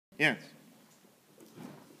Yes.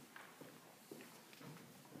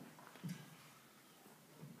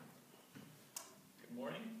 Good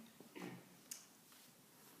morning.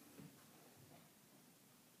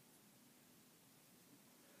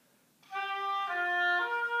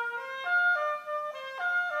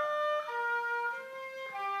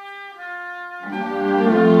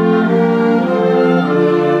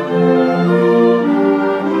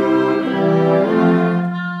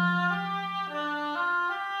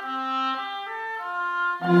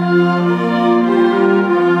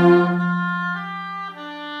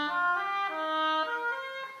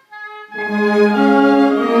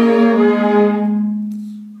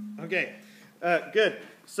 Okay, good.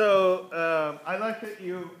 So I like that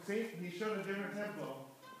you see he showed a different tempo.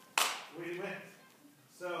 We went.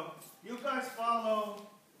 So you guys follow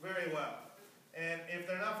very well, and if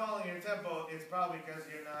they're not following your tempo, it's probably because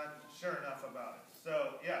you're not sure enough about it.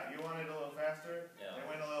 So yeah, you wanted a little faster. Yeah. They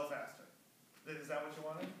went a little faster. Is that what you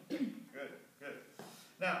wanted? Good, good.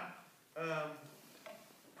 Now,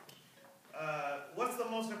 what's the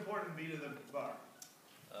most important beat of the bar?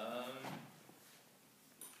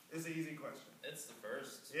 It's an easy question. It's the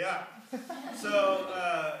first. Yeah. So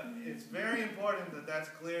it's very important that that's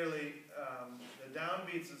clearly, the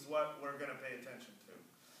downbeats is what we're going to pay attention to.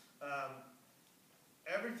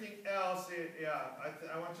 Everything else,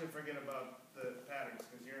 I want you to forget about the patterns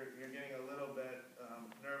because you're getting a little bit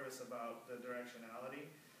nervous about the directionality.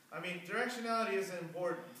 I mean, directionality is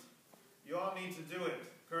important. You all need to do it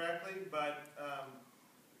correctly, but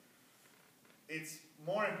it's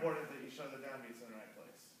more important that you show the downbeats in the right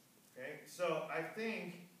place. Okay, so I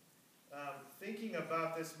think thinking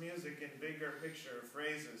about this music in bigger picture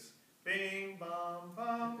phrases, bing, bum,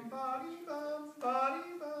 bum, body, bum,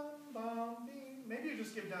 bing. Maybe you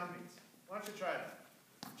just give downbeats. Why don't you try that?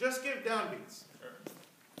 Just give downbeats. Sure.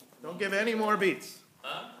 Don't give any more beats.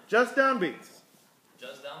 Huh? Just downbeats.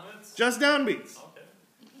 Just downwards? Just downbeats. Okay.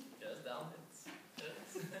 Just downwards.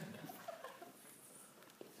 Yes.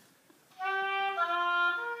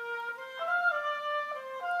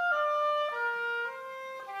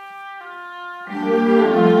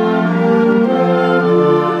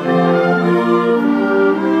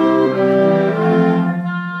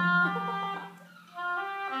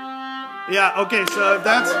 Yeah, okay, so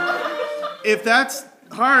if that's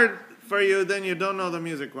hard for you, then you don't know the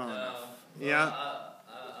music well enough. Yeah? I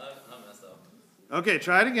messed up. Okay,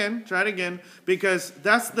 try it again, because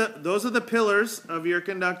those are the pillars of your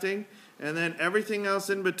conducting, and then everything else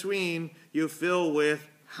in between you fill with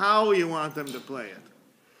how you want them to play it.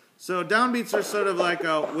 So downbeats are sort of like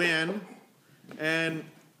a when, and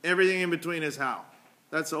everything in between is how.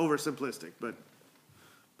 That's oversimplistic, but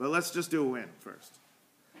let's just do a when first.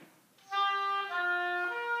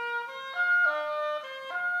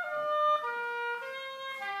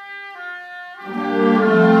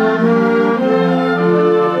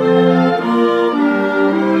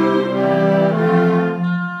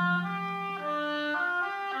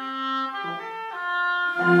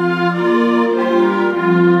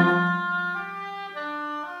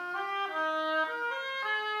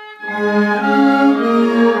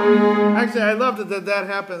 Actually, I loved that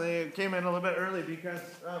happened. It came in a little bit early because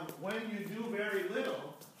when you do very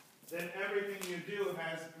little, then everything you do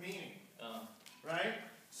has meaning, right?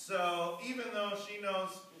 So even though she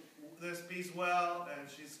knows this piece well and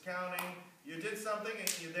she's counting, you did something and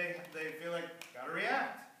they feel like, gotta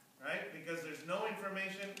react, right? Because there's no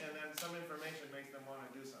information and then some information makes them want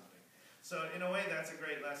to do something. So in a way, that's a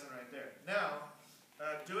great lesson right there. Now,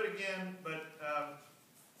 do it again, but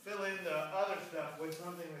fill in the other stuff with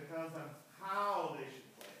something that tells them how they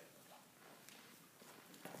should play it.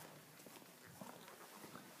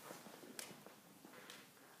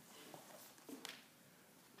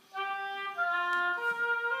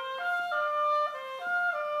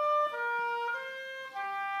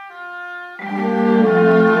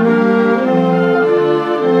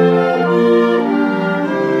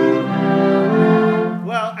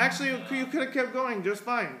 Well, actually, you could have kept going just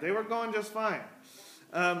fine. They were going just fine.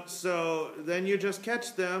 So then you just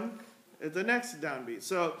catch them at the next downbeat.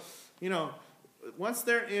 So, once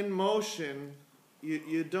they're in motion,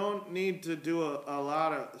 you don't need to do a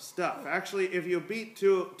lot of stuff. Actually, if you beat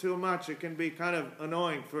too much, it can be kind of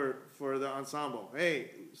annoying for the ensemble.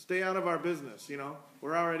 Hey, stay out of our business,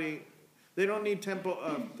 We're already... They don't need tempo,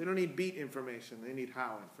 they don't need beat information. They need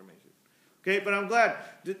how information. Okay, but I'm glad.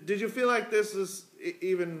 Did you feel like this is,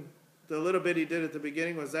 even the little bit he did at the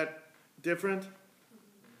beginning, was that different?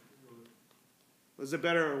 Was it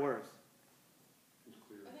better or worse? I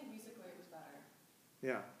think musically it was better.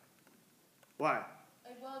 Yeah. Why?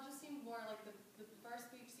 Well, it just seemed more like the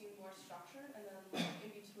first beat seemed more structured, and then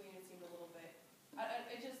in between it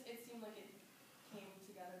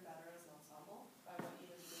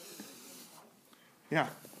Yeah.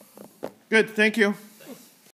 Good, thank you.